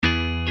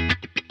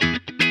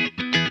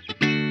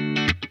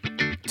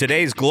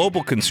Today's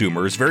global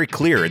consumer is very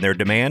clear in their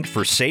demand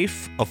for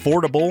safe,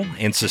 affordable,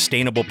 and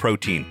sustainable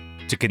protein.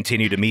 To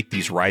continue to meet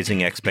these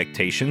rising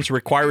expectations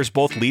requires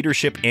both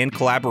leadership and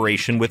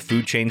collaboration with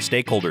food chain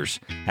stakeholders,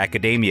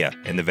 academia,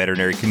 and the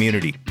veterinary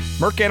community.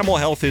 Merck Animal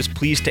Health is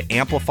pleased to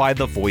amplify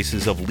the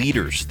voices of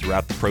leaders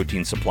throughout the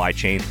protein supply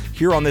chain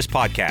here on this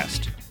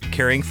podcast,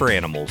 Caring for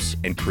Animals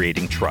and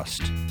Creating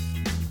Trust.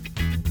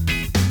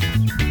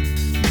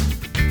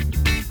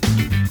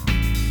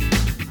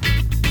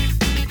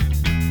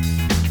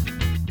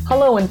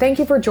 Hello, and thank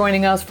you for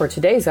joining us for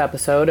today's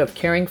episode of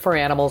Caring for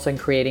Animals and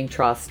Creating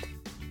Trust.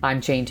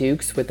 I'm Jane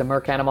Dukes with the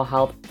Merck Animal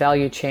Health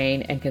Value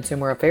Chain and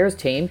Consumer Affairs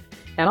team,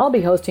 and I'll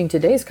be hosting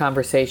today's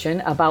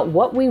conversation about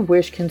what we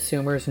wish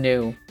consumers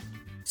knew.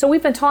 So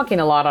we've been talking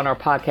a lot on our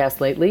podcast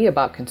lately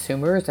about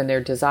consumers and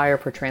their desire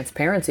for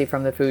transparency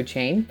from the food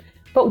chain,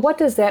 but what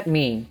does that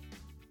mean?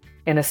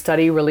 In a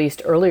study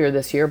released earlier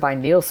this year by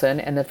Nielsen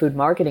and the Food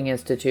Marketing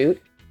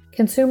Institute,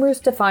 consumers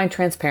define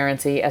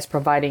transparency as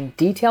providing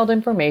detailed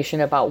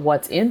information about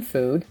what's in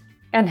food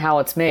and how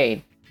it's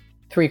made.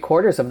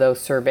 3/4 of those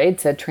surveyed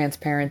said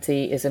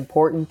transparency is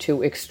important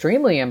to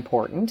extremely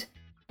important,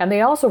 and they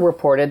also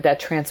reported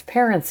that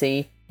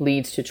transparency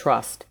leads to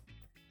trust.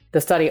 The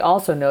study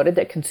also noted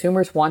that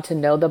consumers want to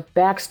know the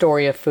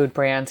backstory of food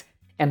brands,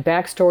 and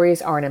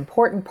backstories are an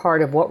important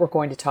part of what we're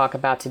going to talk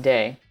about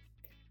today.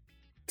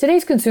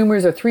 Today's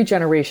consumers are 3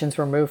 generations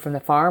removed from the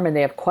farm, and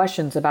they have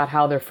questions about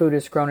how their food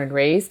is grown and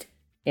raised.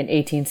 In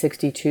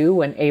 1862,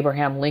 when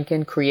Abraham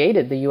Lincoln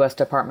created the U.S.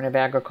 Department of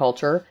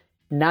Agriculture,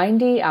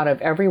 90 out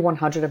of every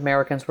 100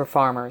 Americans were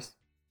farmers.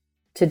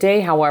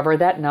 Today, however,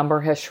 that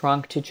number has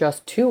shrunk to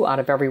just 2 out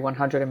of every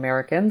 100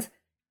 Americans,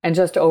 and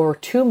just over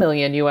 2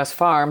 million U.S.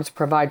 farms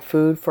provide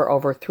food for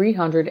over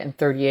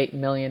 338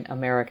 million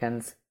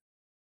Americans.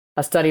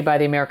 A study by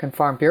the American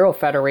Farm Bureau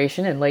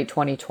Federation in late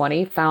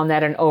 2020 found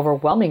that an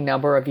overwhelming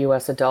number of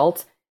U.S.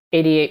 adults,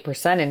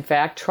 88% in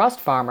fact, trust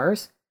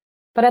farmers.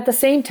 But at the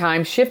same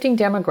time, shifting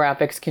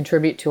demographics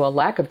contribute to a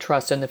lack of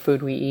trust in the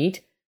food we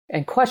eat,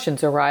 and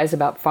questions arise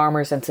about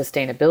farmers and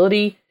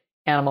sustainability,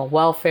 animal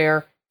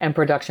welfare, and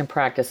production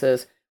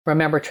practices.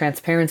 Remember,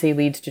 transparency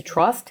leads to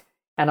trust,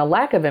 and a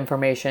lack of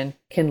information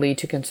can lead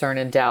to concern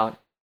and doubt.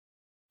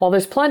 While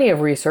there's plenty of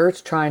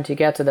research trying to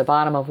get to the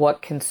bottom of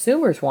what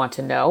consumers want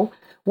to know,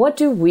 what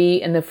do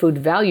we in the food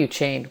value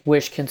chain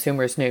wish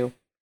consumers knew?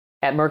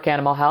 At Merck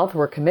Animal Health,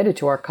 we're committed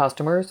to our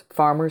customers,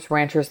 farmers,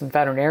 ranchers, and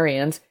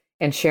veterinarians,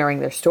 and sharing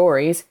their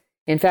stories.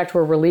 In fact,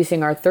 we're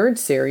releasing our 3rd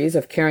series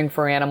of Caring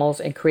for Animals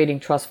and Creating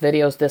Trust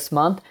videos this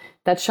month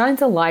that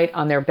shines a light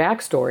on their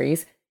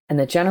backstories and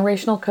the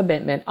generational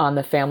commitment on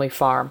the family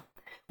farm.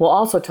 We'll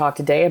also talk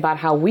today about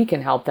how we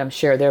can help them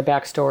share their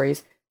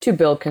backstories to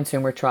build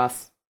consumer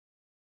trust.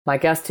 My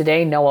guests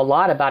today know a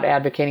lot about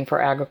advocating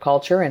for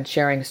agriculture and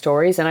sharing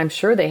stories, and I'm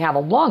sure they have a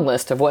long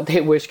list of what they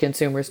wish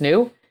consumers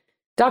knew.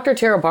 Dr.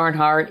 Tara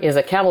Barnhart is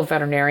a cattle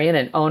veterinarian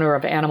and owner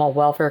of Animal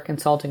Welfare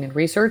Consulting and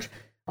Research,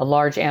 a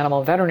large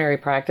animal veterinary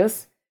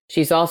practice.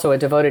 She's also a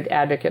devoted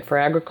advocate for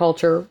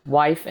agriculture,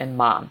 wife, and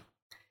mom.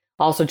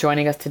 Also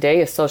joining us today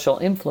is social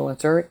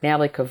influencer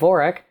Natalie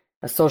Kovorek,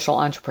 a social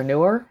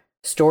entrepreneur,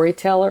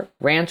 storyteller,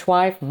 ranch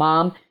wife,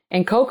 mom,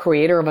 and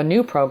co-creator of a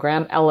new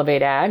program,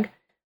 Elevate Ag,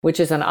 which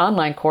is an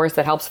online course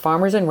that helps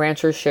farmers and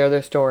ranchers share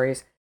their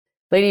stories.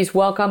 Ladies,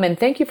 welcome, and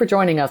thank you for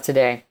joining us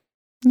today.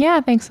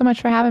 Yeah, thanks so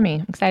much for having me.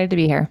 I'm excited to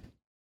be here.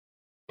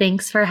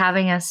 Thanks for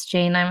having us,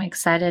 Jane. I'm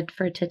excited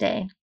for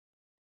today.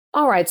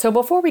 All right, so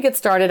before we get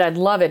started, I'd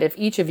love it if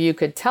each of you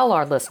could tell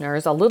our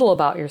listeners a little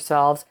about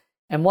yourselves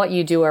and what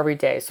you do every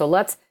day. So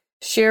let's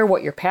share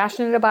what you're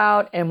passionate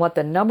about and what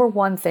the number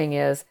one thing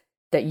is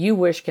that you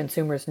wish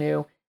consumers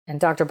knew. And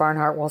Dr.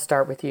 Barnhart, we'll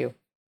start with you.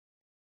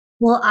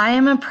 Well, I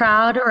am a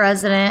proud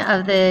resident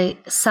of the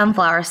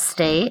Sunflower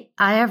State.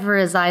 I have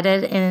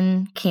resided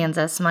in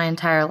Kansas my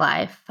entire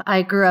life.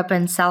 I grew up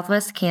in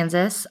Southwest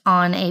Kansas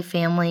on a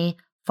family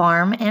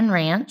farm and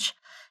ranch,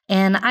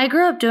 and I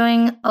grew up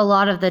doing a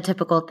lot of the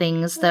typical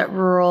things that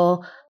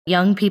rural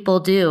young people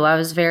do. I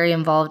was very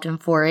involved in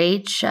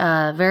 4-H,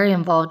 very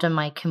involved in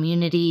my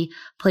community,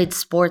 played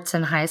sports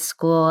in high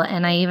school,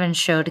 and I even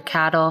showed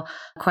cattle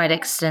quite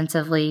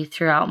extensively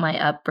throughout my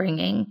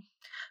upbringing.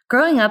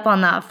 Growing up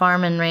on that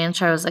farm and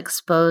ranch, I was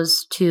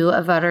exposed to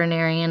a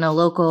veterinarian, a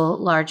local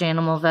large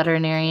animal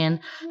veterinarian,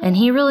 and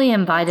he really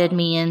invited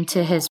me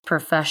into his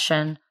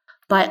profession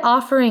by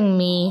offering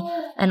me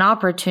an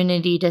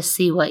opportunity to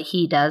see what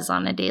he does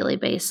on a daily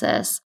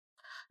basis.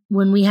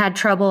 When we had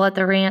trouble at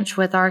the ranch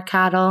with our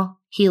cattle,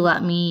 he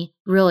let me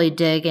really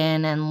dig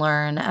in and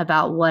learn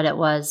about what it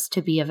was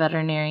to be a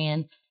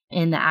veterinarian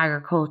in the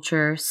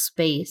agriculture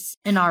space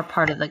in our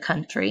part of the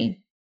country.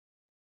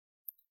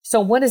 So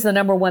what is the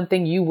number one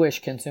thing you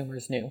wish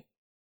consumers knew?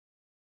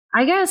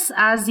 I guess,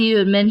 as you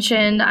had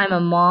mentioned, I'm a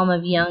mom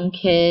of young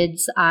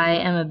kids. I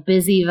am a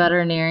busy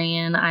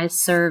veterinarian. I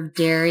serve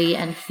dairy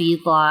and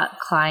feedlot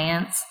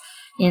clients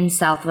in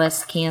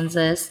Southwest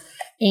Kansas.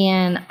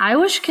 And I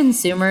wish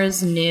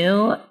consumers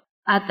knew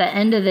at the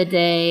end of the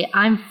day,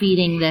 I'm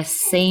feeding this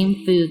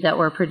same food that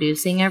we're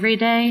producing every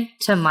day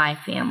to my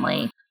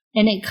family.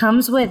 And it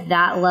comes with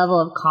that level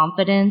of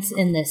confidence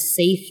in the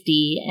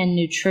safety and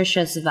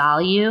nutritious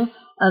value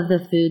of the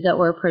food that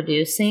we're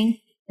producing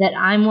that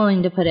I'm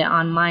willing to put it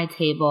on my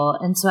table.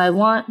 And so I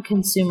want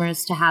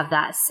consumers to have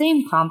that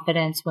same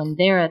confidence when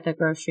they're at the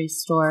grocery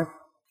store,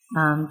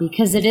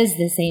 because it is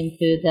the same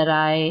food that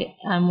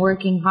I'm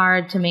working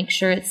hard to make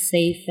sure it's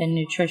safe and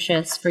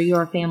nutritious for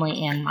your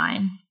family and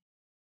mine.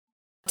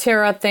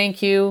 Tara,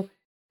 thank you.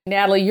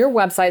 Natalie, your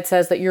website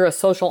says that you're a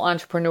social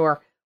entrepreneur.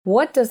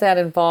 What does that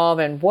involve,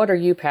 and what are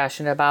you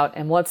passionate about,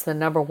 and what's the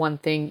number one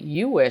thing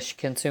you wish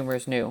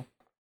consumers knew?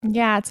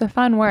 Yeah, it's a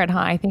fun word, huh?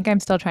 I think I'm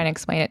still trying to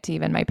explain it to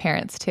even my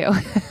parents too.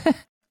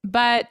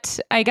 But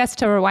I guess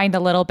to rewind a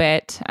little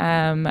bit,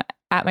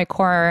 at my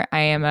core, I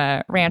am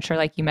a rancher,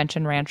 like you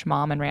mentioned, ranch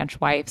mom and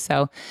ranch wife.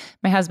 So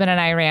my husband and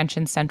I ranch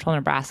in central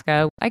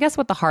Nebraska. I guess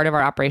what the heart of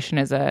our operation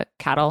is a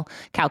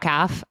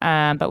cow-calf,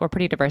 but we're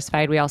pretty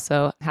diversified. We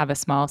also have a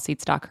small seed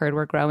stock herd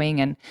we're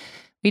growing, and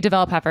we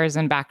develop heifers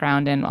in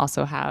background and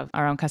also have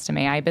our own custom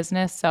AI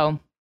business. So,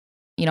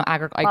 I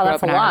grew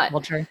up in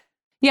agriculture.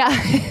 Yeah.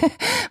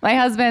 My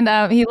husband,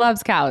 he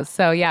loves cows.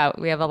 So yeah,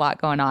 we have a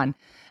lot going on.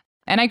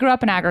 And I grew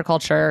up in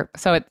agriculture,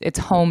 so it's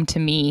home to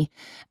me.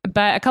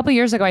 But a couple of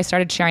years ago, I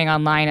started sharing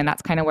online, and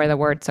that's kind of where the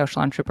word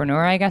social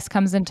entrepreneur, I guess,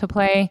 comes into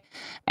play.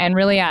 And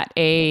really at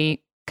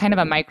a kind of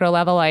a micro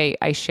level,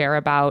 I share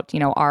about,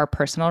 our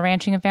personal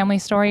ranching and family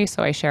story.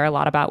 So I share a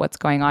lot about what's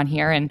going on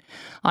here and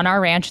on our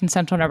ranch in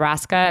central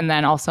Nebraska. And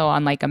then also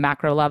on like a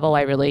macro level,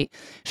 I really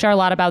share a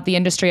lot about the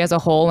industry as a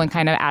whole and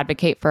kind of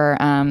advocate for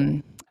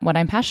what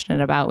I'm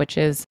passionate about, which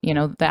is,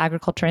 the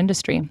agriculture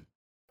industry.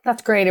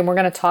 That's great. And we're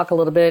going to talk a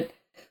little bit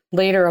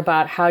later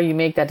about how you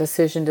make that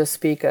decision to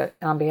speak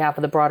on behalf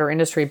of the broader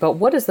industry. But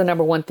what is the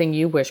number one thing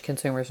you wish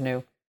consumers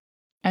knew?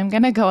 I'm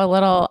going to go a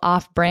little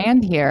off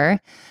brand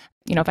here.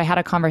 If I had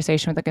a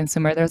conversation with a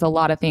consumer, there's a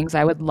lot of things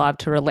I would love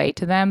to relate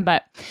to them.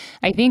 But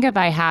I think if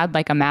I had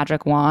like a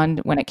magic wand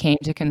when it came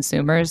to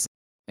consumers,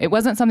 it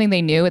wasn't something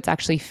they knew. It's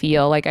actually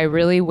feel. Like I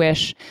really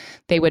wish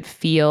they would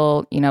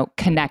feel,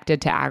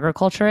 connected to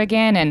agriculture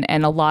again.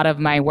 And a lot of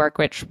my work,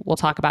 which we'll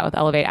talk about with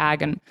Elevate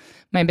Ag and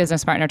my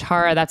business partner,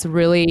 Tara, that's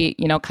really,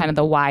 kind of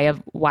the why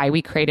of why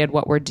we created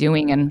what we're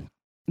doing. And,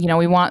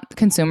 we want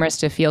consumers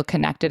to feel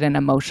connected and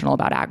emotional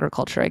about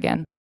agriculture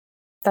again.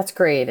 That's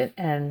great.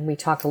 And we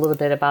talked a little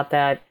bit about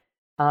that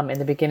in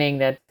the beginning,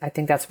 that I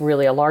think that's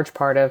really a large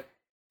part of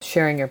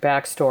sharing your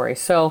backstory.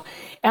 So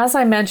as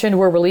I mentioned,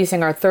 we're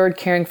releasing our third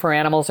Caring for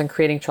Animals and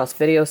Creating Trust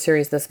video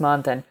series this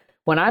month. And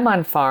when I'm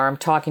on farm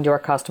talking to our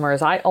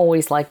customers, I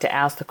always like to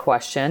ask the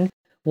question,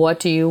 what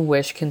do you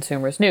wish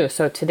consumers knew?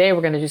 So today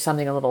we're going to do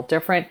something a little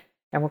different,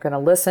 and we're going to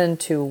listen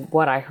to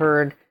what I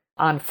heard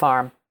on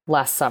farm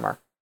last summer.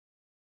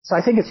 So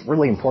I think it's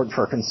really important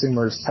for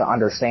consumers to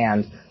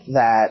understand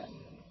that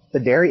the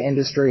dairy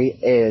industry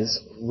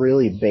is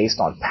really based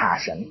on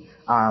passion.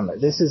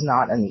 This is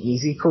not an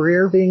easy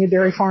career being a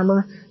dairy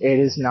farmer. It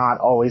is not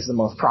always the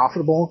most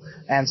profitable.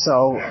 And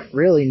so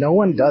really no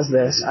one does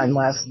this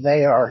unless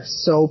they are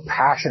so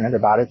passionate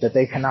about it that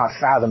they cannot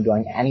fathom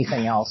doing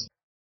anything else.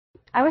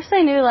 I wish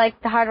they knew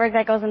the hard work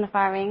that goes into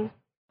farming.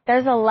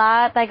 There's a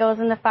lot that goes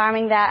into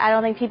farming that I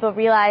don't think people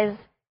realize.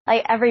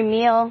 Every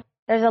meal,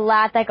 there's a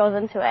lot that goes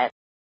into it.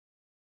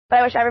 But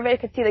I wish everybody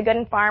could see the good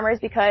in farmers,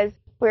 because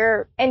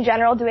we're in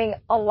general doing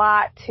a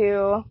lot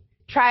to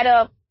try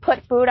to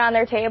put food on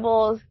their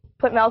tables,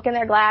 put milk in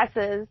their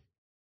glasses.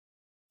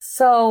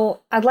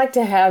 So I'd like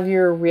to have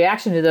your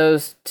reaction to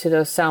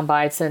those sound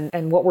bites.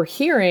 And what we're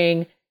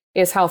hearing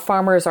is how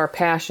farmers are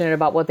passionate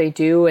about what they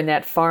do, and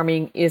that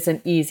farming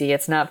isn't easy.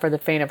 It's not for the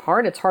faint of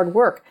heart. It's hard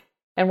work.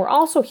 And we're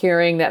also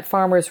hearing that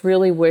farmers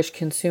really wish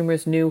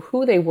consumers knew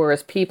who they were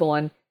as people.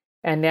 And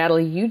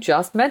Natalie, you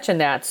just mentioned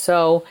that.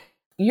 So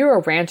you're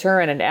a rancher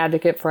and an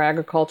advocate for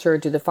agriculture.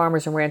 Do the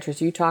farmers and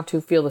ranchers you talk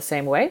to feel the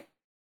same way?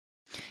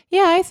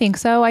 Yeah, I think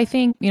so. I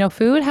think,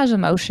 food has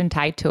emotion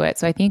tied to it.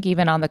 So I think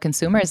even on the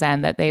consumer's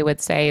end that they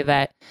would say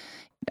that,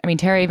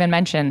 Tara even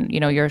mentioned,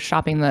 you're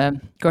shopping the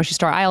grocery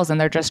store aisles and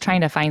they're just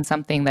trying to find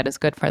something that is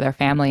good for their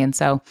family. And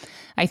so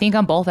I think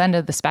on both ends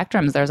of the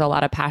spectrums, there's a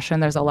lot of passion,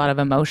 there's a lot of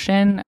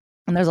emotion,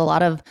 and there's a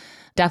lot of,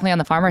 definitely on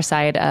the farmer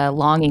side,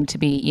 longing to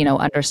be,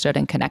 understood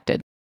and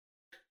connected.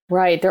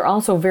 Right. They're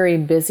also very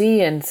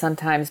busy and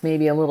sometimes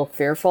maybe a little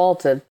fearful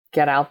to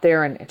get out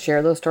there and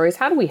share those stories.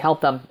 How do we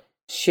help them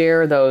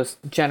share those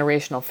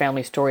generational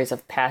family stories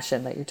of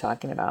passion that you're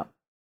talking about?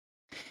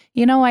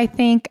 I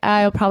think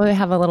I'll probably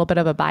have a little bit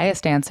of a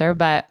biased answer,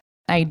 but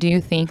I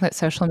do think that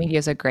social media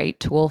is a great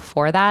tool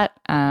for that.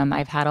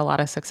 I've had a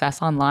lot of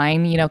success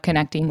online,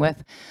 connecting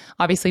with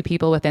obviously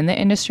people within the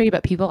industry,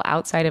 but people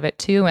outside of it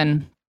too.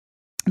 And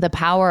the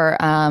power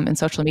in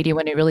social media,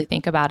 when you really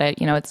think about it,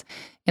 it's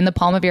in the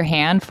palm of your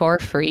hand for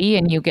free,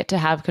 and you get to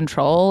have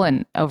control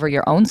and over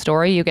your own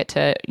story. You get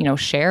to,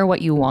 share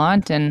what you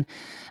want. And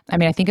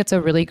I think it's a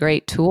really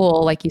great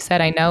tool. Like you said,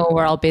 I know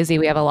we're all busy.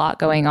 We have a lot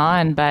going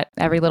on, but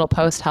every little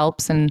post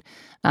helps, and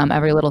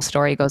every little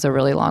story goes a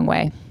really long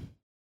way.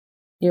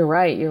 You're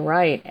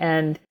right.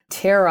 And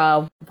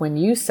Tara, when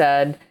you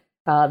said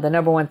the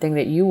number one thing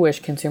that you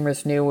wish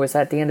consumers knew was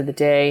at the end of the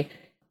day,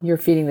 you're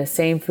feeding the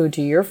same food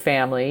to your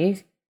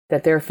family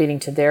that they're feeding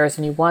to theirs,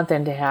 and you want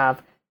them to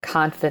have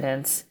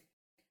confidence.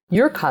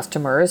 Your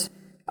customers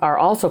are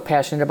also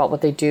passionate about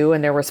what they do,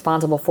 and they're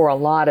responsible for a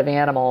lot of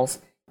animals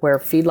where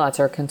feedlots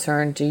are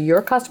concerned. Do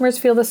your customers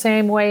feel the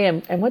same way?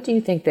 And what do you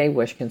think they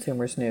wish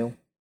consumers knew?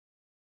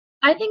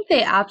 I think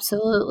they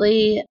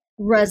absolutely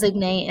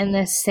resonate in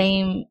the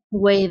same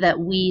way that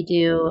we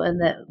do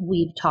and that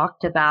we've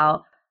talked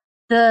about.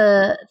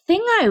 The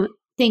thing I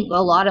think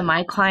a lot of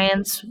my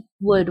clients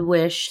would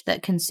wish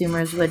that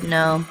consumers would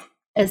know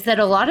is that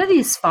a lot of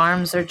these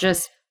farms are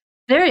just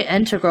very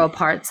integral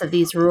parts of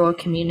these rural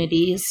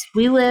communities.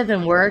 We live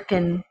and work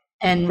and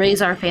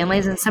raise our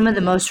families in some of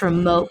the most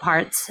remote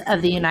parts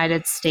of the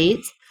United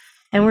States,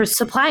 and we're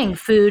supplying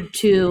food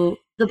to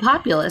the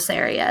populous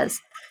areas.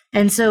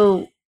 And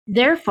so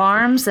their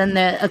farms and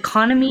the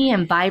economy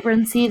and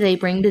vibrancy they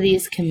bring to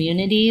these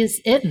communities,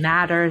 it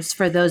matters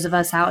for those of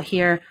us out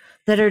here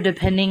that are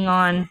depending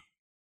on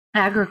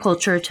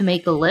agriculture to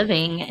make a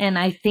living. And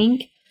I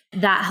think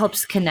that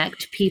helps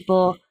connect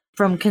people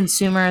from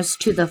consumers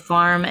to the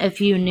farm. If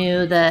you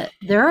knew that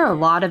there are a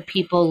lot of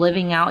people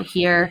living out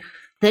here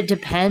that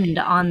depend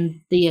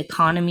on the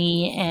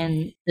economy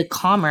and the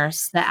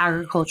commerce that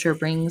agriculture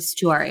brings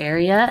to our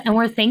area. And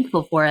we're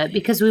thankful for it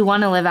because we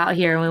want to live out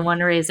here and we want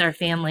to raise our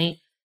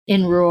family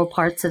in rural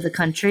parts of the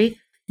country.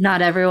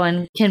 Not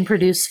everyone can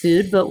produce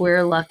food, but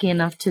we're lucky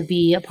enough to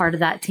be a part of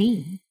that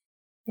team.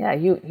 Yeah,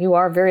 you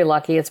are very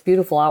lucky. It's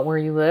beautiful out where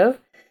you live.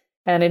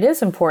 And it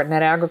is important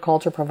that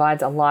agriculture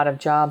provides a lot of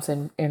jobs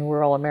in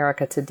rural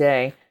America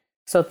today.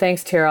 So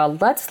thanks, Tara.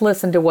 Let's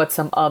listen to what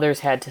some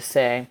others had to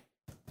say.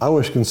 I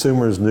wish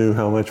consumers knew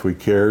how much we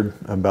cared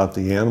about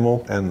the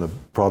animal and the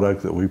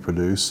product that we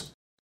produce.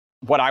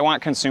 What I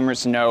want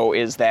consumers to know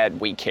is that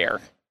we care.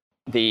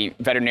 The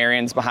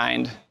veterinarians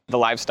behind the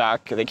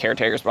livestock, the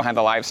caretakers behind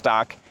the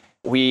livestock,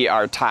 we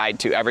are tied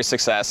to every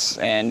success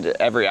and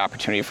every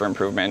opportunity for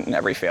improvement and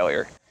every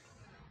failure.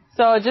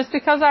 So just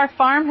because our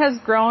farm has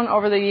grown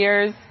over the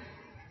years,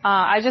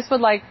 I just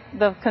would like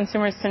the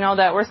consumers to know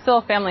that we're still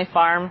a family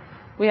farm.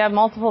 We have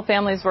multiple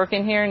families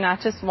working here,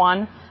 not just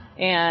one,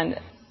 and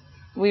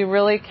we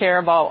really care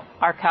about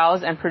our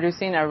cows and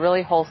producing a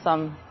really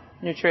wholesome,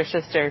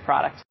 nutritious dairy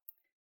product.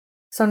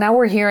 So now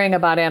we're hearing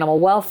about animal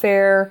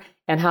welfare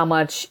and how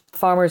much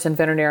farmers and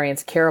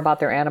veterinarians care about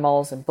their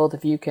animals, and both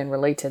of you can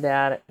relate to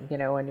that,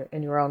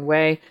 in your own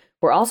way.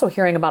 We're also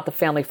hearing about the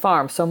family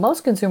farm. So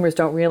most consumers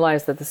don't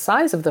realize that the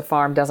size of the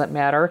farm doesn't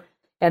matter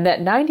and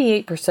that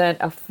 98%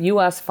 of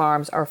U.S.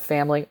 farms are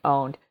family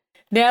owned.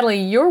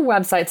 Natalie, your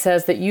website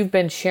says that you've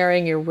been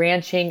sharing your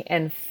ranching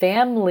and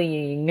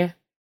familying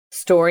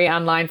story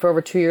online for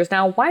over 2 years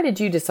now. Why did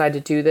you decide to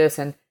do this,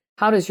 and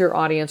how does your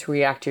audience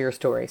react to your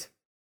stories?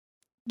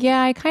 Yeah,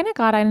 I kind of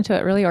got into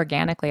it really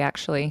organically,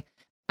 actually.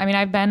 I mean,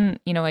 I've been,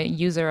 a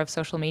user of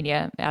social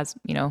media, as,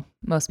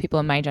 most people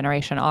in my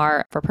generation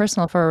are,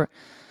 for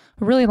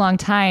a really long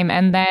time.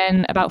 And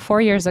then about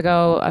 4 years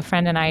ago, a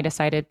friend and I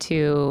decided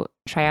to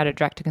try out a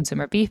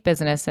direct-to-consumer beef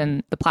business,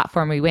 and the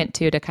platform we went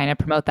to kind of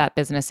promote that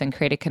business and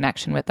create a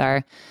connection with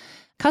our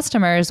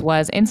customers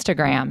was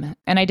Instagram.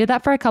 And I did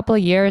that for a couple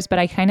of years, but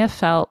I kind of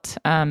felt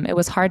it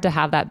was hard to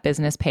have that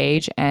business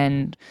page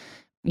and,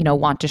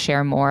 want to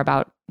share more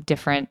about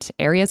different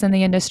areas in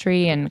the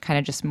industry and kind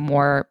of just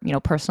more,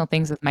 personal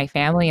things with my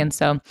family. And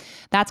so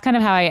that's kind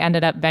of how I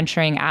ended up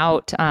venturing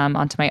out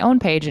onto my own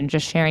page and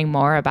just sharing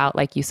more about,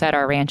 like you said,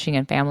 our ranching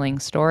and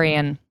familying story.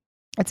 And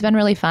it's been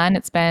really fun.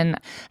 I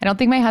don't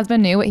think my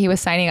husband knew what he was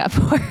signing up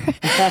for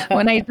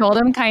when I told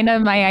him kind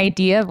of my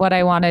idea of what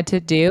I wanted to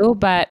do,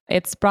 but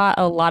it's brought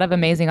a lot of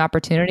amazing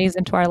opportunities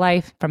into our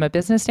life from a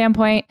business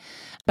standpoint.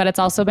 But it's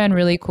also been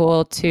really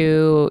cool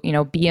to,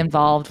 be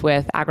involved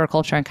with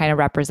agriculture and kind of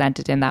represent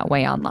it in that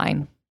way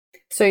online.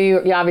 So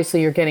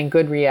you're getting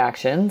good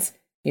reactions.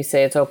 You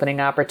say it's opening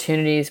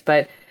opportunities,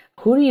 but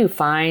who do you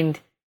find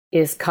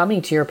is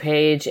coming to your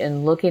page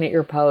and looking at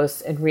your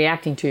posts and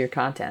reacting to your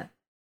content?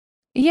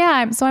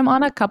 Yeah, so I'm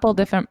on a couple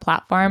different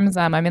platforms.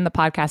 I'm in the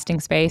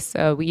podcasting space.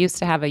 So we used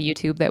to have a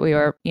YouTube that we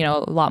were,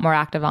 a lot more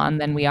active on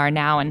than we are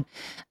now. And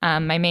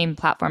my main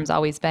platform's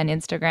always been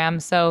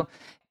Instagram. So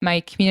my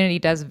community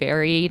does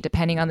vary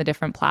depending on the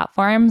different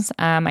platforms.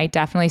 I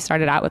definitely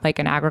started out with like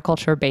an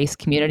agriculture-based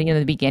community in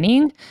the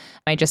beginning.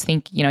 I just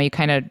think, you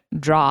kind of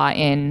draw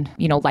in,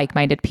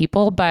 like-minded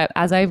people. But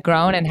as I've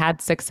grown and had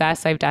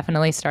success, I've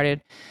definitely started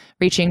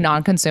reaching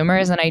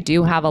non-consumers. And I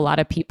do have a lot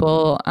of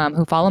people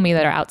who follow me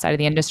that are outside of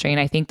the industry.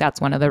 And I think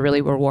that's one of the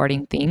really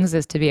rewarding things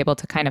is to be able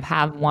to kind of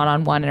have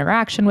one-on-one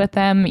interaction with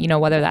them,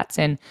 whether that's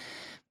in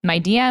my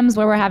DMs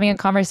where we're having a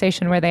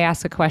conversation where they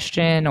ask a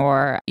question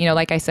or,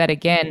 like I said,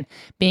 again,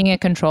 being in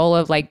control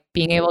of like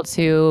being able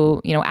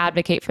to,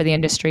 advocate for the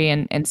industry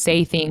and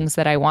say things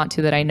that I want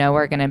to, that I know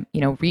are going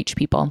to, reach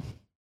people.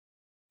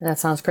 That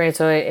sounds great.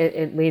 So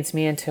it leads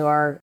me into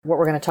what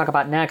we're going to talk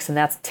about next, and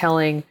that's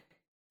telling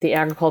the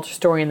agriculture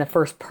story in the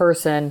first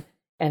person.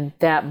 And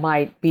that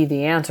might be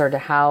the answer to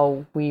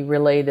how we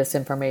relay this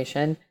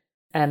information.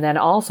 and then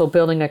also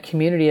building a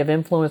community of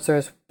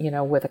influencers,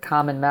 with a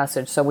common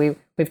message. So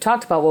we've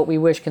talked about what we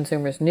wish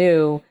consumers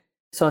knew.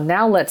 So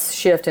now let's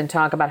shift and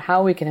talk about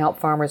how we can help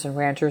farmers and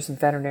ranchers and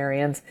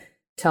veterinarians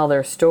tell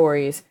their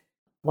stories.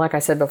 Like I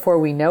said before,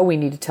 we know we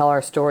need to tell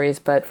our stories,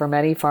 but for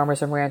many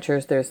farmers and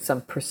ranchers, there's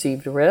some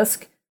perceived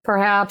risk,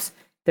 perhaps.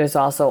 There's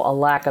also a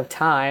lack of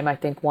time. I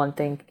think one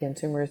thing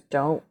consumers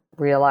don't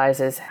realize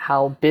is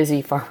how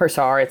busy farmers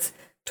are. It's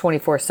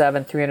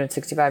 24/7,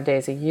 365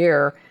 days a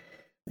year.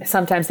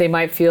 Sometimes they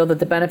might feel that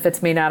the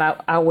benefits may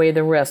not outweigh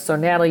the risks. So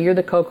Natalie, you're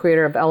the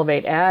co-creator of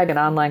Elevate Ag, an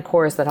online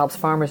course that helps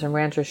farmers and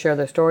ranchers share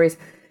their stories.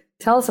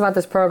 Tell us about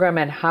this program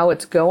and how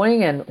it's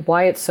going and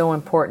why it's so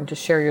important to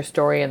share your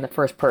story in the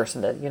first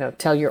person, to,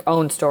 tell your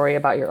own story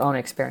about your own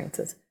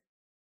experiences.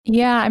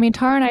 Yeah, I mean,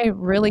 Tara and I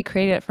really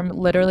created it from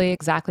literally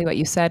exactly what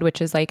you said,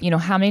 which is like,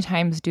 how many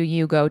times do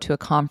you go to a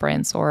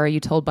conference or are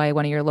you told by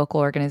one of your local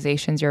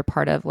organizations you're a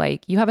part of,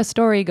 like, you have a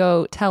story,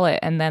 go tell it.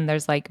 And then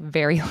there's like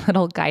very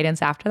little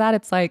guidance after that.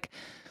 It's like,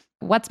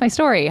 what's my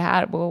story?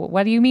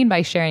 What do you mean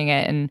by sharing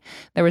it? And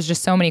there was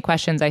just so many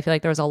questions. I feel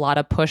like there was a lot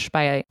of push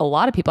by a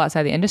lot of people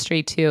outside the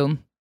industry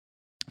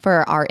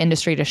for our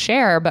industry to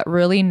share, but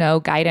really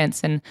no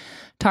guidance. And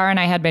Tara and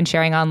I had been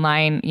sharing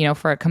online,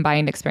 for a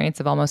combined experience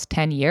of almost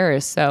 10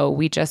 years. So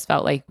we just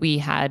felt like we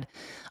had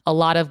a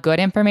lot of good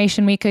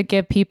information we could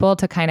give people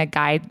to kind of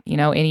guide,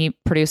 any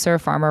producer,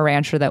 farmer,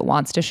 rancher that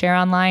wants to share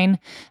online.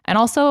 And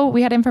also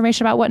we had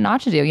information about what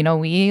not to do.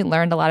 We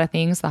learned a lot of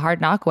things the hard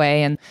knock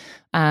way. And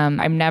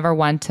I'm never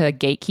one to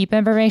gatekeep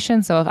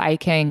information. So if I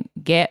can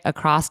get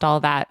across all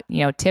that,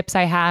 tips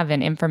I have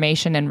and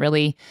information and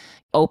really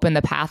open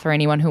the path for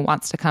anyone who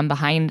wants to come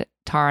behind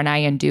Tara and I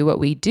and do what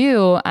we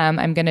do,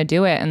 I'm going to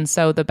do it. And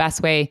so the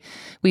best way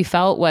we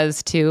felt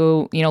was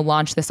to,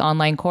 launch this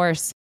online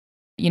course.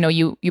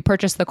 You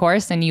purchase the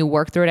course and you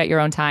work through it at your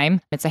own time.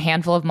 It's a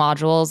handful of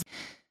modules.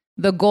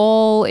 The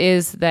goal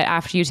is that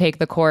after you take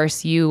the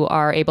course, you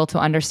are able to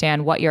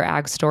understand what your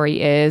ag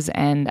story is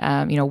and,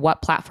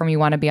 what platform you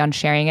want to be on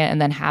sharing it,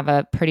 and then have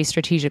a pretty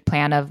strategic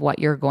plan of what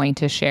you're going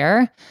to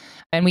share.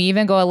 And we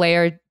even go a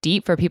layer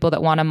deep for people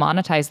that want to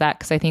monetize that,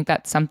 because I think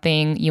that's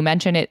something you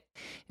mentioned it.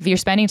 If you're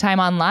spending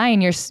time online,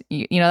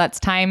 that's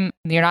time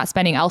you're not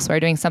spending elsewhere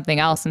doing something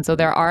else. And so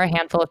there are a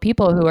handful of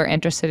people who are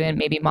interested in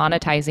maybe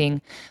monetizing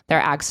their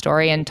ag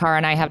story. And Tara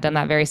and I have done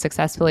that very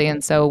successfully.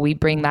 And so we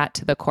bring that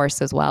to the course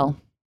as well.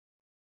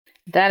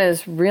 That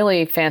is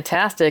really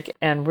fantastic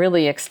and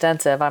really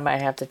extensive. I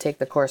might have to take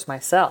the course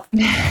myself.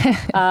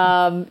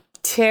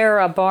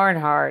 Tara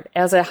Barnhart,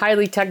 as a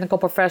highly technical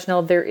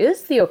professional, there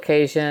is the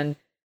occasion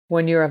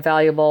when you're a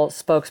valuable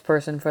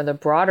spokesperson for the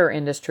broader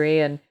industry.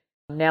 And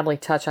Natalie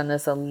touched on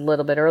this a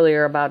little bit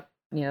earlier about,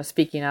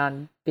 speaking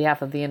on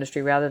behalf of the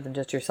industry rather than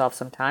just yourself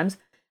sometimes.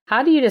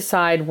 How do you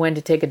decide when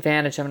to take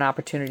advantage of an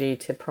opportunity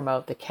to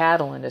promote the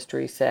cattle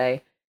industry,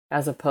 say,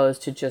 as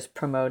opposed to just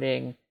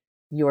promoting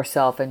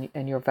yourself and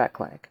your vet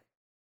clinic?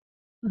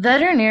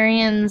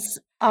 Veterinarians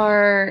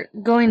are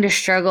going to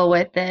struggle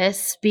with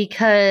this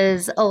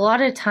because a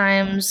lot of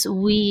times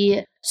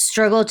we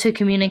struggle to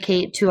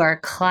communicate to our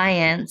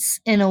clients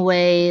in a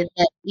way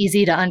that's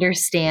easy to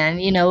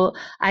understand.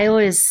 I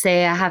always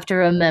say I have to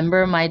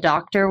remember my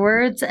doctor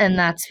words, and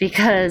that's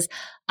because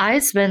I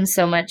spend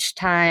so much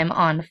time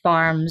on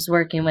farms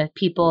working with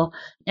people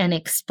and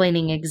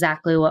explaining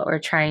exactly what we're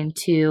trying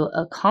to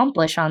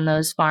accomplish on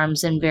those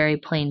farms in very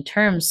plain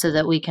terms so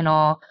that we can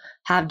all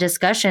have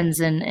discussions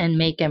and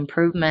make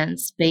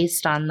improvements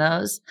based on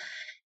those.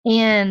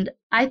 And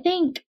I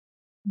think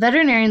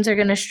veterinarians are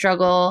going to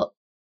struggle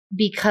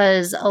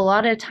because a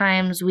lot of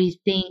times we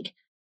think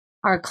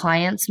our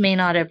clients may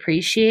not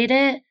appreciate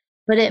it,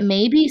 but it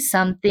may be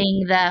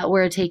something that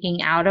we're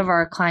taking out of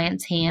our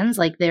clients' hands.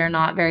 Like they're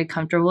not very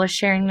comfortable with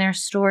sharing their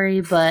story,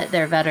 but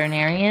their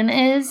veterinarian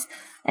is.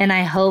 And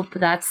I hope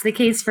that's the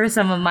case for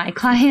some of my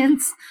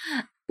clients.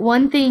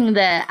 One thing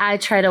that I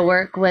try to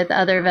work with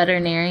other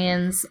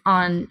veterinarians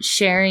on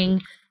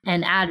sharing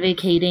and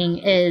advocating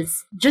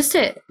is just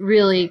to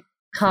really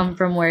come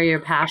from where your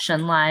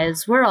passion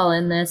lies. We're all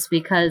in this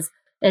because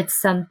it's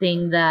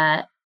something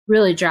that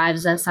really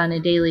drives us on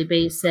a daily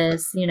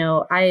basis.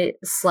 I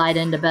slide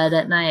into bed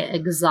at night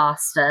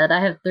exhausted. I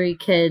have 3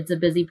 kids, a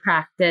busy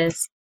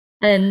practice,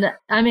 and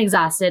I'm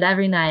exhausted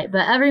every night.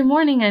 But every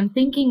morning I'm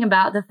thinking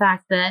about the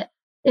fact that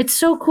it's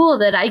so cool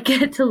that I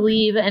get to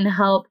leave and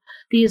help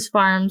these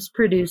farms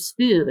produce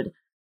food.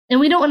 And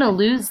we don't want to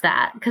lose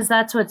that because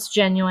that's what's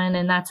genuine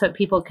and that's what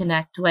people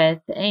connect with.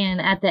 And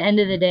at the end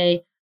of the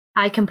day,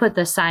 I can put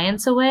the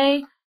science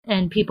away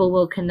and people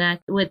will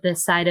connect with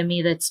this side of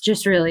me that's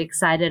just really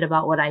excited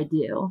about what I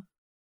do.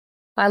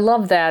 I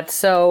love that.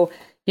 So,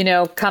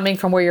 coming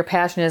from where your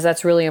passion is,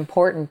 that's really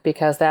important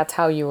because that's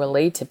how you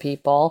relate to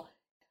people.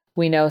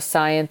 We know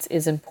science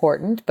is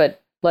important,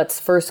 but let's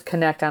first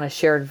connect on a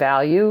shared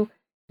value.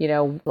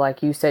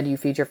 Like you said, you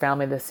feed your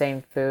family the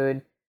same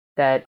food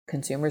that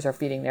consumers are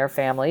feeding their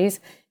families.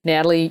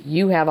 Natalie,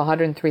 you have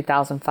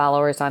 103,000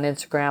 followers on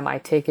Instagram. I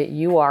take it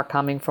you are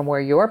coming from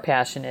where your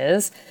passion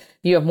is.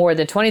 You have more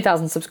than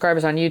 20,000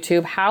 subscribers on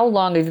YouTube. How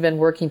long have you been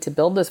working to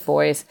build this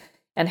voice?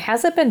 And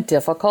has it been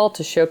difficult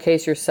to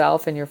showcase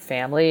yourself and your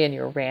family and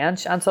your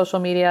ranch on social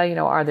media?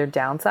 Are there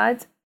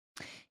downsides?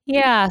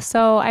 Yeah,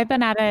 so I've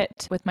been at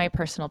it with my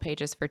personal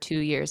pages for 2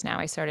 years now.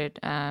 I started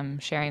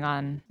sharing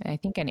on, I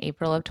think, in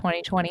April of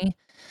 2020.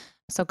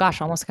 So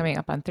gosh, almost coming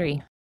up on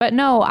 3. But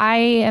no, I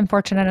am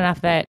fortunate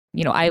enough that,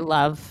 I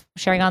love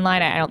sharing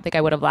online. I don't think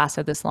I would have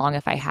lasted this long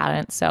if I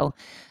hadn't. So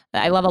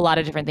I love a lot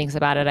of different things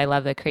about it. I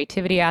love the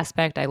creativity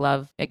aspect. I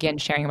love, again,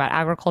 sharing about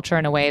agriculture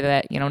in a way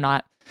that,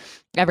 not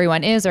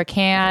everyone is or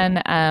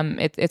can.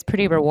 It's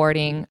pretty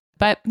rewarding.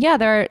 But yeah,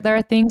 there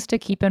are things to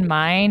keep in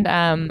mind.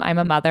 I'm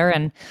a mother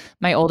and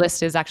my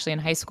oldest is actually in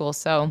high school.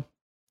 So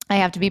I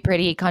have to be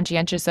pretty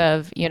conscientious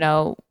of, we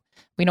know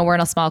we're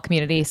in a small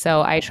community.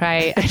 So I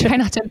try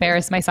not to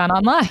embarrass my son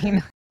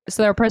online.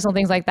 So there are personal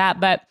things like that.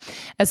 But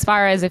as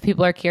far as if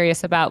people are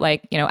curious about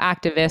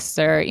activists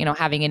or,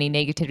 having any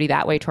negativity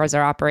that way towards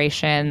our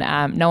operation,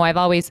 no, I've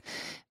always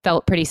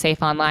felt pretty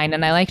safe online.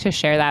 And I like to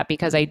share that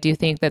because I do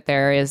think that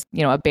there is,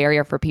 a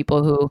barrier for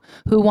people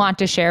who want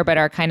to share but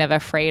are kind of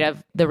afraid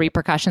of the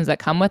repercussions that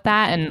come with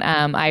that. And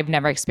I've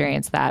never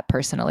experienced that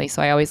personally.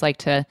 So I always like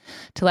to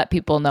let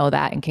people know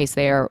that in case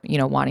they are,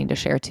 wanting to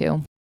share too.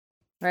 All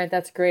right,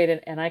 that's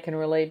great. And I can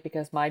relate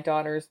because my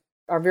daughters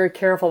are very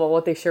careful about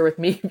what they share with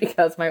me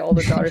because my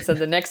older daughter said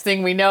the next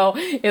thing we know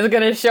is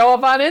going to show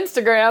up on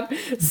Instagram.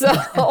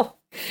 So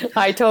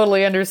I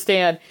totally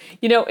understand.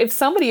 If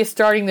somebody is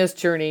starting this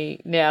journey,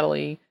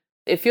 Natalie,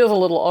 it feels a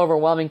little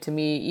overwhelming to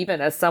me,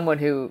 even as someone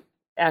who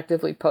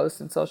actively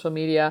posts in social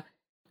media.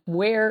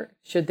 Where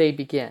should they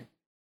begin?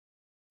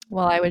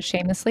 Well, I would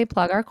shamelessly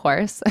plug our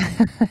course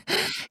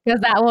because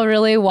that will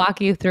really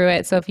walk you through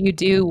it. So if you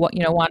do,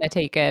 want to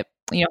take it,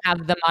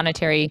 have the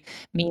monetary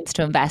means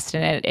to invest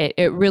in it,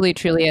 it really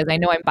truly is. I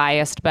know I'm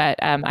biased,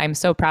 but I'm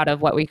so proud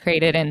of what we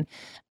created. And,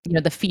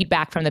 the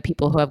feedback from the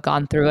people who have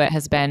gone through it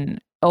has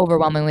been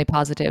overwhelmingly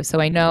positive. So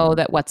I know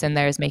that what's in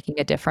there is making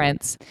a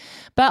difference.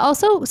 But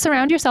also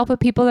surround yourself with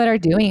people that are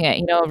doing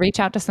it. Reach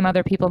out to some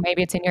other people.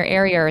 Maybe it's in your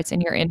area or it's in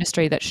your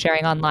industry that's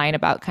sharing online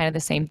about kind of the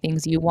same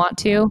things you want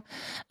to.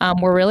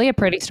 We're really a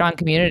pretty strong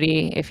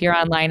community. If you're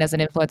online as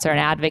an influencer, an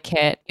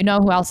advocate,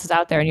 who else is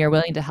out there and you're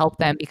willing to help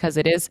them because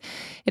it is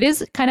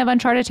kind of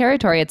uncharted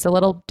territory. It's a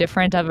little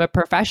different of a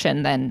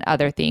profession than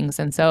other things.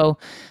 And so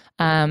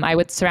I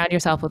would surround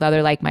yourself with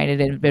other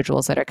like-minded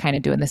individuals that are kind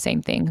of doing the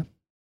same thing.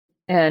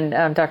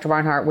 And Dr.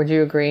 Barnhart, would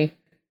you agree?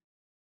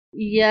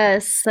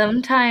 Yes,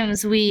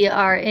 sometimes we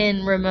are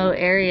in remote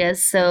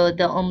areas, so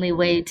the only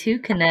way to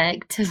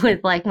connect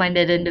with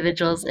like-minded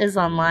individuals is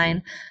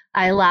online.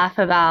 I laugh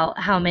about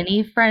how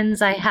many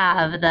friends I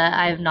have that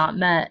I've not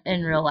met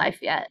in real life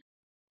yet.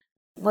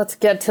 Let's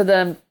get to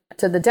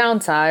the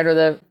downside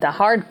or the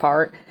hard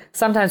part.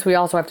 Sometimes we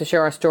also have to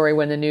share our story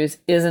when the news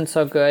isn't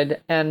so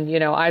good. And,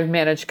 I've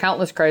managed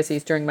countless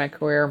crises during my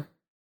career,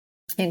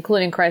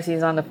 including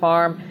crises on the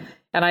farm.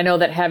 And I know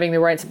that having the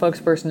right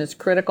spokesperson is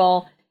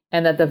critical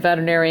and that the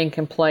veterinarian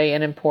can play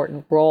an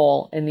important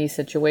role in these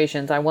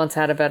situations. I once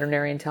had a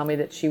veterinarian tell me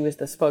that she was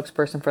the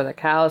spokesperson for the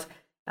cows,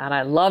 and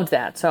I loved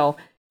that. So,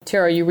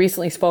 Tara, you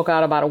recently spoke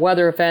out about a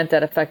weather event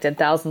that affected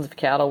thousands of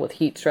cattle with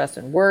heat stress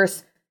and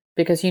worse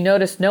because you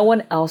noticed no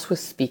one else was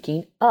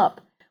speaking up.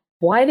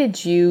 Why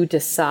did you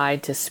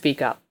decide to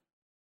speak up?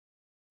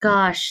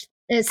 Gosh,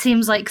 it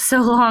seems like so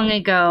long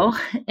ago.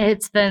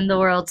 It's been the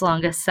world's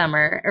longest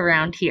summer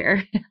around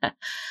here.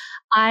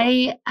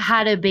 I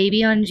had a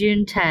baby on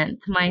June 10th,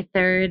 my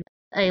third,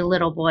 a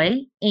little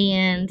boy,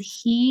 and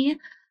he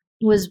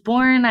was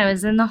born. I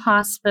was in the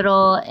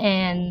hospital,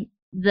 and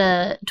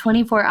the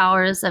 24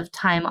 hours of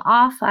time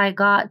off I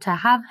got to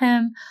have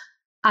him,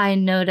 I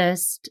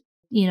noticed,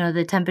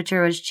 the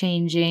temperature was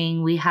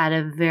changing. We had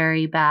a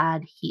very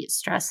bad heat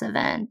stress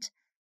event.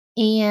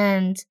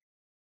 And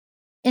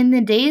in the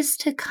days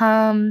to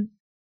come,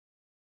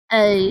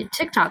 a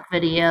TikTok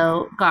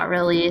video got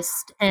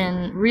released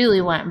and really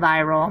went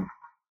viral.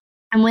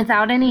 And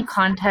without any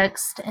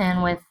context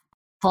and with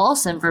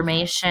false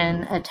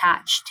information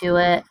attached to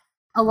it,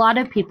 a lot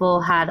of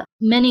people had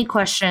many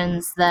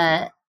questions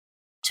that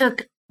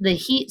took the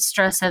heat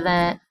stress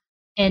event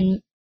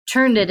and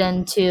turned it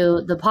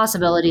into the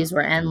possibilities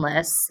were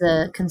endless.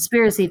 The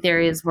conspiracy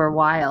theories were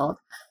wild.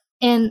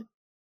 And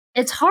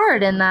it's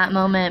hard in that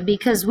moment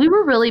because we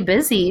were really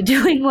busy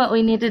doing what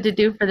we needed to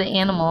do for the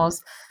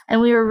animals. And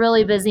we were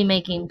really busy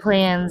making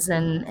plans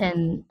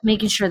and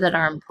making sure that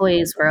our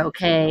employees were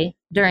okay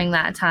during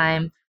that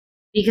time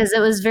because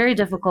it was very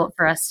difficult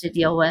for us to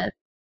deal with.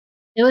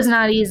 It was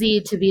not easy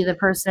to be the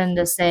person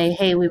to say,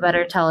 hey, we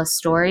better tell a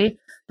story.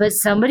 But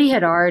somebody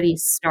had already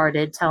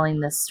started telling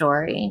this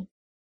story.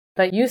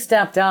 But you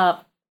stepped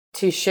up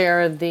to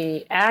share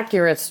the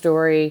accurate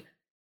story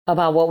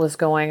about what was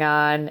going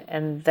on.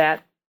 And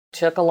that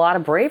took a lot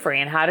of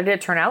bravery. And how did it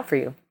turn out for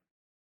you?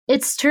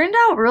 It's turned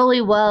out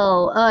really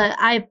well.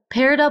 I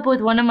paired up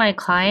with one of my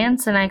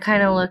clients and I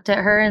kind of looked at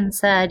her and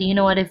said, you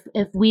know what, if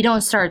we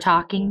don't start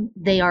talking,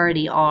 they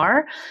already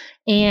are.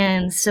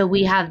 And so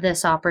we have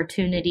this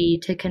opportunity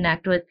to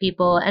connect with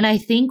people. And I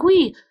think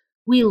we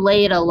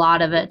laid a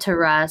lot of it to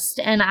rest.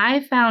 And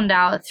I found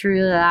out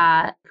through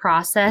that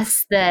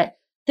process that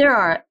there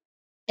are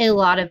a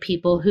lot of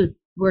people who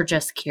were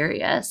just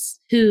curious,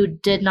 who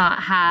did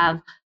not have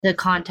the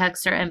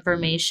context or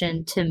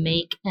information to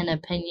make an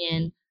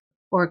opinion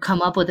or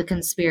come up with a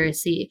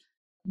conspiracy.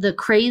 The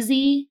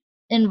crazy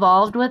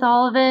involved with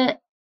all of it,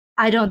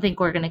 I don't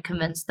think we're going to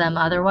convince them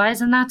otherwise,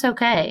 and that's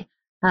okay.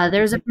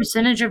 There's a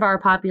percentage of our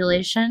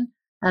population,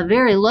 a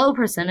very low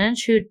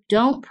percentage, who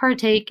don't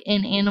partake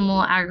in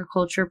animal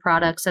agriculture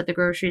products at the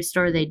grocery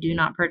store. They do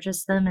not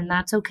purchase them, and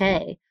that's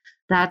okay.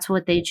 That's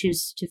what they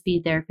choose to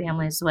feed their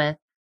families with.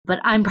 But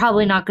I'm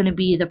probably not going to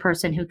be the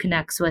person who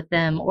connects with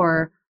them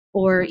or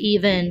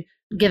even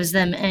gives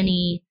them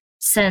any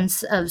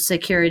sense of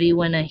security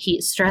when a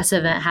heat stress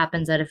event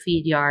happens at a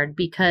feed yard,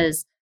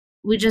 because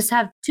we just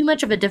have too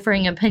much of a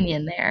differing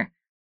opinion there.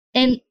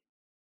 And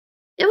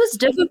it was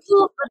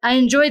difficult, but I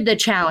enjoyed the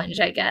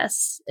challenge, I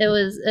guess. It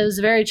was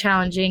very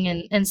challenging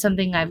and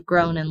something I've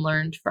grown and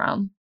learned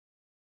from.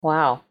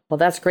 Wow. Well,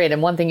 that's great.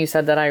 And one thing you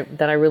said that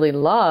I really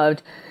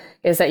loved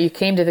is that you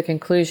came to the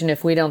conclusion,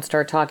 if we don't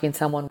start talking,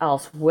 someone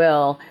else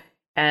will.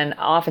 And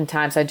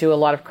oftentimes I do a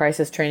lot of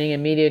crisis training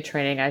and media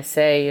training. I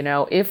say,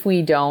 if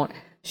we don't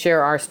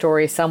share our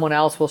story, someone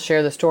else will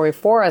share the story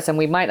for us, and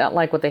we might not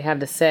like what they have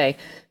to say.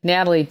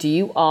 Natalie, do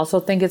you also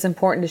think it's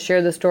important to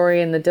share the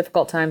story in the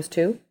difficult times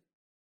too?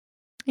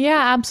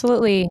 Yeah,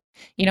 absolutely.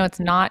 It's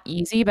not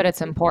easy, but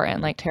it's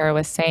important, like Tara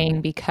was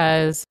saying,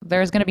 because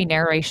there's going to be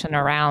narration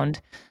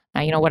around,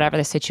 whatever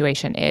the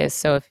situation is.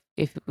 So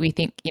if we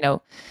think,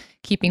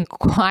 keeping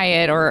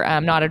quiet or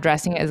not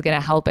addressing it is going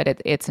to help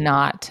it's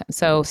not.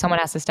 So someone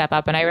has to step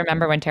up. And I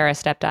remember when Tara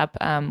stepped up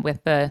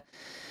with the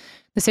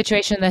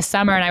situation this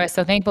summer, and I was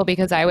so thankful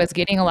because I was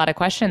getting a lot of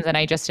questions and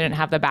I just didn't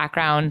have the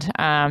background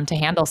to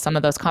handle some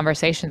of those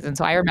conversations. And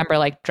so I remember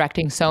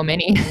directing so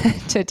many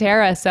to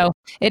Tara. So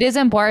it is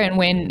important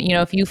when,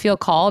 if you feel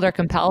called or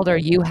compelled, or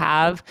you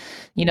have,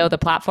 the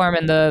platform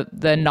and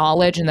the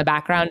knowledge and the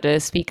background to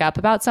speak up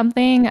about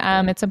something,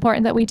 it's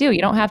important that we do.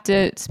 You don't have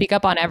to speak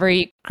up on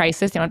every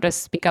crisis. You don't have to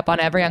speak up on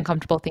every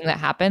uncomfortable thing that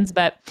happens,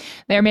 but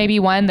there may be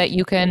one that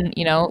you can,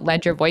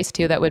 lend your voice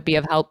to that would be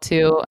of help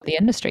to the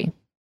industry.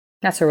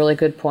 That's a really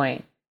good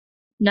point.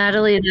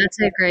 Natalie, that's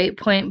a great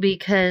point,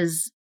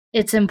 because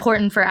it's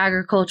important for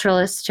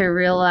agriculturalists to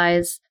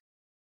realize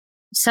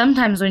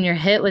sometimes when you're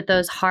hit with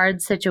those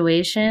hard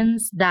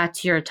situations,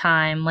 that's your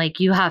time. Like,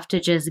 you have to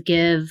just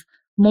give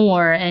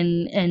more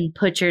and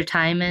put your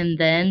time in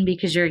then,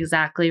 because you're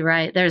exactly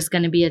right. There's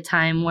going to be a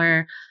time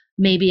where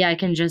maybe I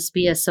can just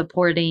be a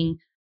supporting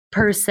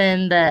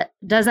person that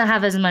doesn't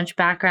have as much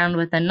background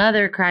with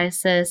another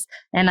crisis,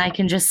 and I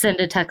can just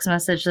send a text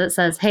message that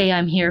says, hey,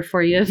 I'm here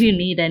for you if you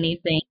need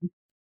anything.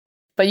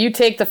 But you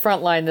take the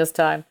front line this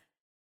time.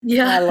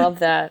 Yeah. I love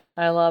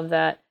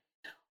that.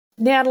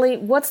 Natalie,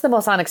 what's the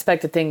most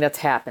unexpected thing that's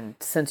happened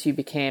since you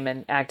became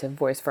an active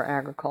voice for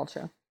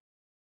agriculture?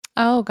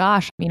 Oh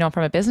gosh,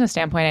 from a business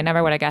standpoint, I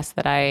never would have guessed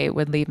that I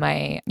would leave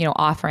my,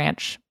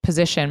 off-ranch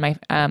position,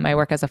 my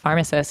work as a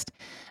pharmacist,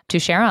 to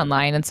share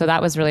online. And so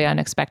that was really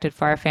unexpected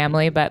for our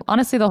family. But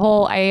honestly,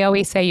 I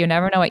always say you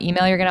never know what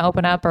email you're going to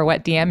open up or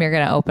what DM you're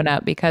going to open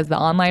up, because the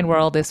online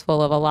world is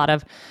full of a lot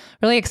of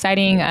really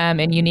exciting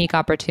and unique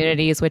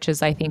opportunities, which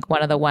is, I think,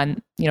 one of the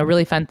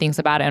really fun things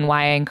about it, and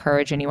why I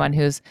encourage anyone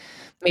who's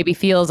maybe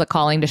feels a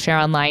calling to share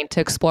online to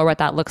explore what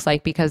that looks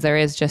like, because there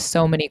is just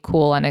so many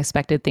cool,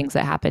 unexpected things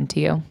that happen to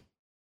you.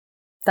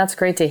 That's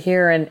great to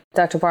hear. And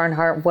Dr.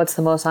 Barnhart, what's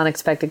the most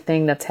unexpected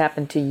thing that's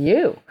happened to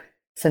you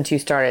since you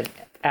started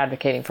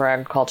advocating for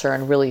agriculture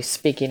and really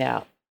speaking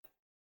out?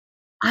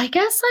 I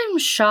guess I'm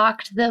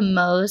shocked the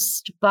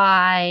most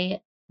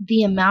by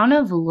the amount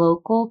of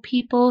local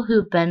people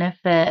who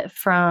benefit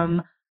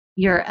from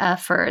your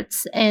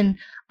efforts. And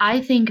I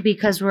think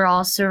because we're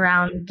all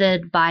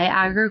surrounded by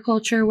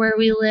agriculture where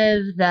we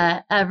live,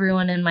 that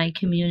everyone in my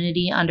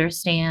community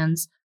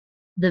understands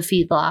the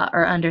feedlot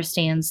or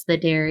understands the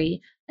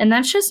dairy. And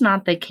that's just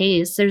not the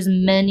case. There's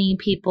many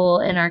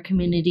people in our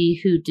community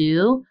who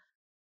do.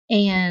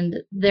 And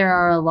there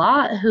are a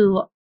lot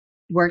who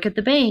work at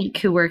the bank,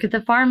 who work at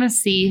the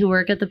pharmacy, who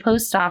work at the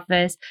post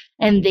office,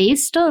 and they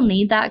still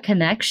need that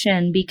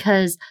connection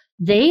because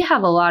they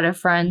have a lot of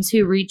friends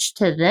who reach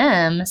to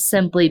them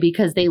simply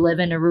because they live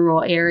in a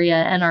rural area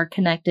and are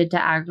connected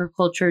to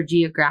agriculture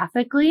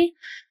geographically.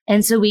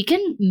 And so we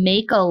can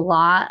make a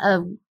lot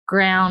of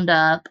ground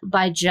up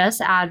by just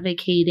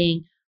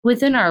advocating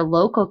within our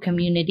local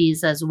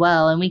communities as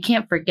well. And we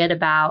can't forget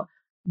about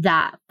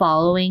that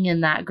following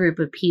in that group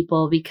of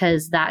people,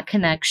 because that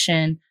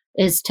connection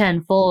is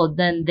tenfold.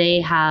 Then they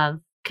have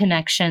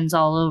connections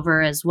all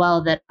over as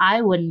well that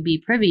I wouldn't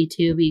be privy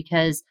to,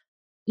 because,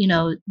 you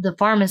know, the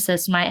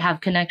pharmacist might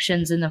have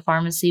connections in the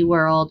pharmacy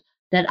world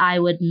that I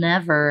would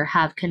never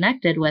have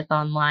connected with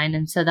online.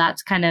 And so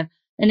that's kind of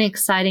an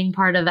exciting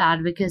part of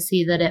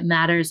advocacy that it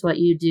matters what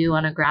you do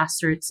on a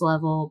grassroots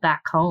level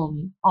back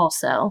home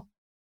also.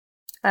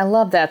 I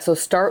love that. So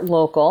start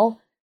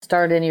local,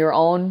 start in your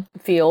own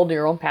field,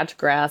 your own patch of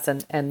grass,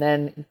 and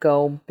then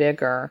go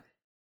bigger.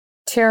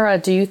 Tara,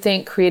 do you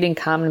think creating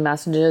common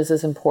messages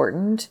is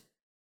important?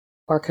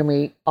 Or can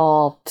we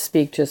all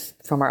speak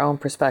just from our own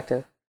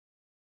perspective?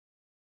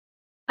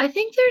 I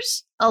think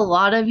there's a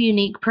lot of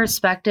unique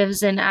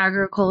perspectives in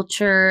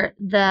agriculture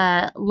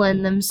that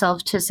lend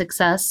themselves to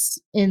success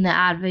in the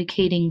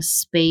advocating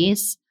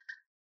space.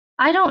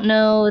 I don't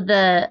know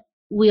that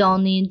we all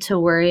need to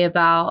worry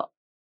about,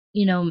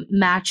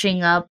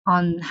 matching up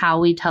on how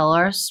we tell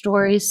our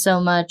stories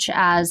so much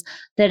as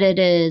that it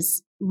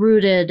is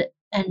rooted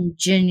in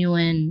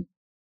genuine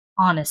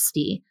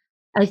honesty.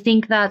 I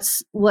think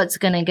that's what's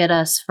going to get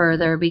us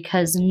further,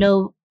 because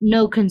no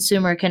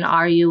consumer can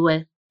argue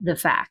with the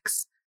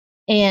facts.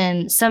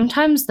 And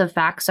sometimes the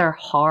facts are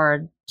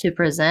hard to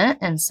present,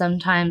 and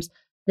sometimes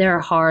they're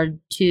hard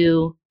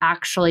to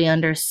actually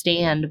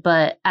understand.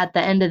 But at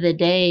the end of the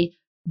day,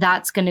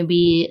 that's going to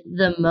be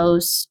the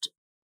most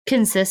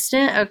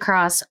consistent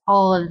across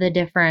all of the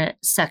different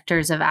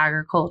sectors of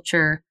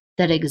agriculture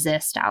that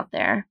exist out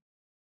there.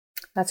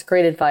 That's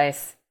great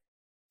advice.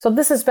 So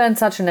this has been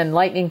such an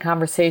enlightening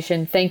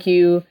conversation. Thank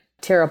you,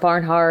 Tara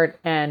Barnhart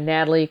and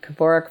Natalie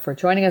Kaborik, for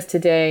joining us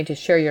today to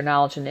share your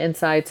knowledge and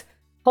insights.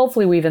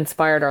 Hopefully we've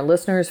inspired our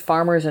listeners,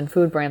 farmers, and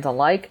food brands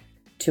alike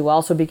to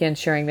also begin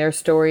sharing their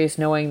stories,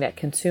 knowing that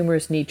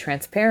consumers need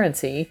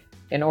transparency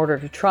in order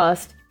to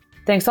trust.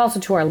 Thanks also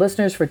to our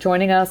listeners for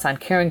joining us on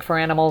Caring for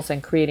Animals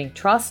and Creating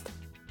Trust.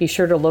 Be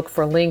sure to look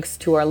for links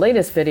to our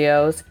latest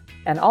videos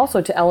and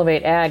also to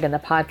Elevate Ag in the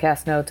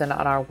podcast notes and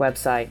on our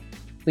website.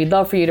 We'd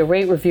love for you to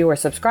rate, review, or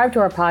subscribe to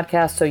our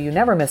podcast so you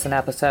never miss an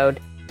episode.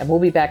 And we'll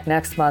be back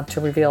next month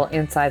to reveal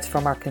insights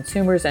from our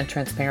consumers and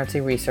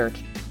transparency research.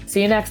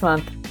 See you next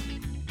month.